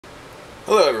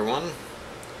Hello everyone,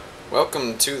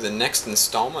 welcome to the next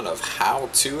installment of How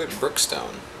To at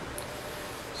Brookstone.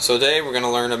 So today we're going to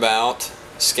learn about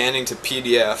scanning to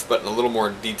PDF, but in a little more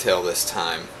detail this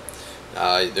time.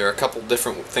 There are a couple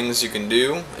different things you can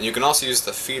do, and you can also use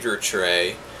the feeder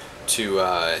tray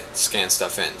to scan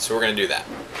stuff in. So we're going to do that.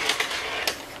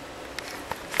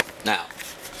 Now,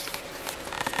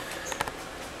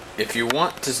 if you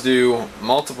want to do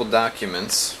multiple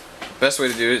documents, the best way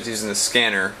to do it is using the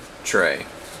scanner tray,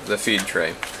 the feed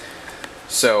tray.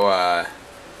 So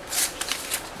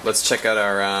let's check out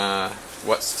our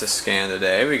what's to scan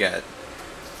today. We got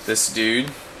this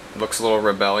dude, looks a little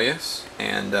rebellious,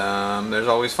 and there's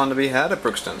always fun to be had at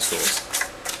Brookstone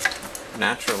schools,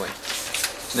 naturally.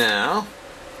 Now,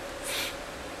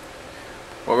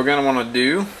 what we're going to want to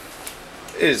do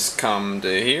is come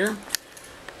to here,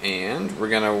 and we're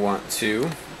going to want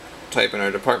to type in our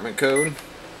department code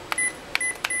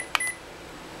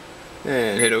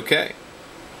and hit OK.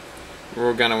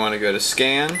 We're going to want to go to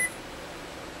scan,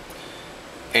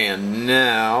 and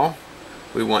now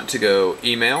we want to go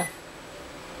email.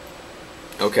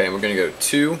 Okay, we're going to go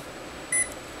to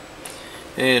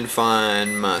and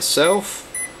find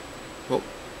myself. Oh,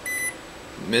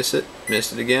 missed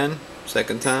it again.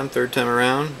 Second time, third time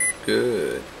around.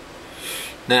 Good.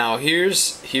 Now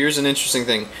here's an interesting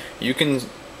thing. You can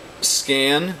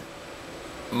scan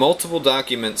multiple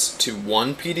documents to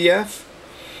one PDF,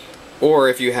 or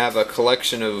if you have a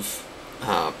collection of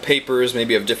papers,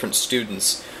 maybe of different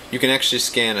students, you can actually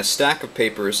scan a stack of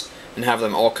papers and have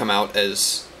them all come out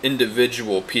as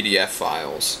individual PDF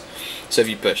files. So if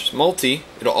you push multi,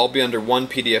 it'll all be under one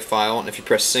PDF file, and if you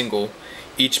press single,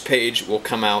 each page will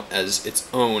come out as its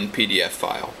own PDF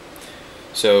file.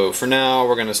 So for now,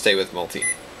 we're going to stay with multi.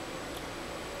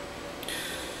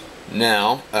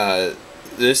 Now,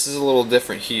 this is a little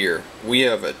different here. We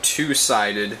have a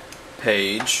two-sided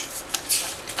page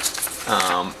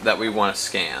that we want to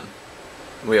scan.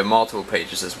 We have multiple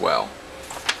pages as well.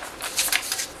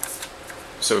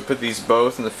 So we put these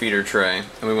both in the feeder tray,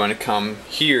 and we want to come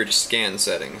here to scan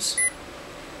settings.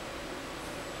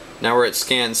 Now we're at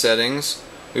scan settings.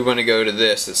 We want to go to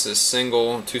this. It says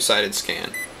single two-sided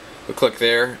scan. We click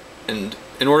there, and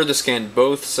in order to scan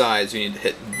both sides, you need to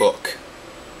hit book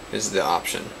is the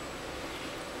option.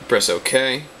 Press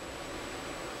OK.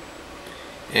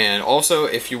 And also,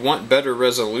 if you want better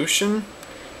resolution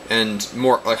and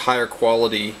more like higher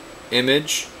quality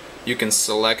image, you can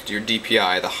select your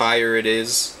DPI. The higher it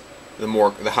is, the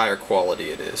higher quality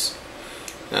it is.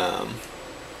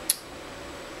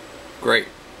 Great.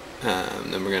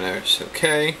 Then we're gonna hit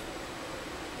OK,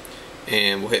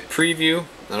 and we'll hit preview.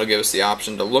 That'll give us the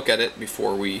option to look at it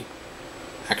before we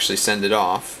actually send it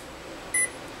off.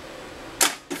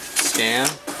 Scan.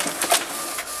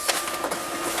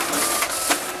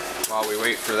 While we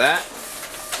wait for that,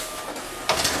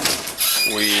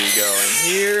 we go in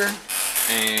here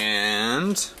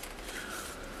and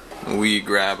we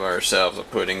grab ourselves a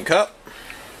pudding cup,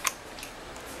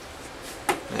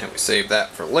 and we save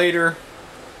that for later.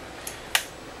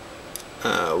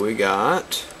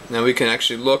 Now we can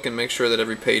actually look and make sure that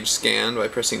every page scanned by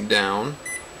pressing down.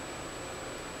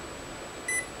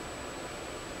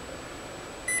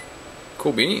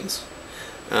 Cool beans.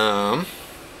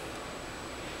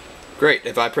 Great.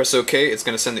 If I press OK, it's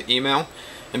going to send the email,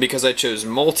 and because I chose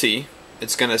multi,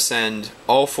 it's going to send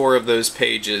all four of those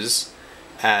pages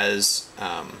as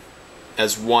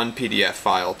one PDF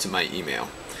file to my email.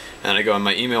 And I go in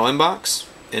my email inbox,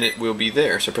 and it will be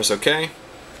there. So press OK.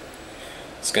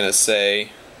 It's going to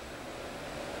say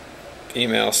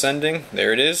email sending.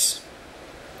 There it is.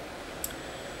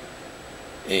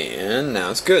 And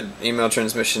now it's good. Email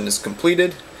transmission is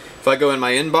completed. If I go in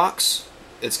my inbox,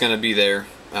 it's going to be there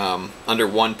under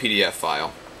one PDF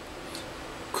file.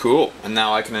 Cool. And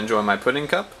now I can enjoy my pudding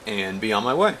cup and be on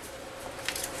my way.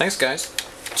 Thanks, guys.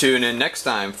 Tune in next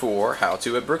time for How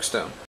To at Brookstone.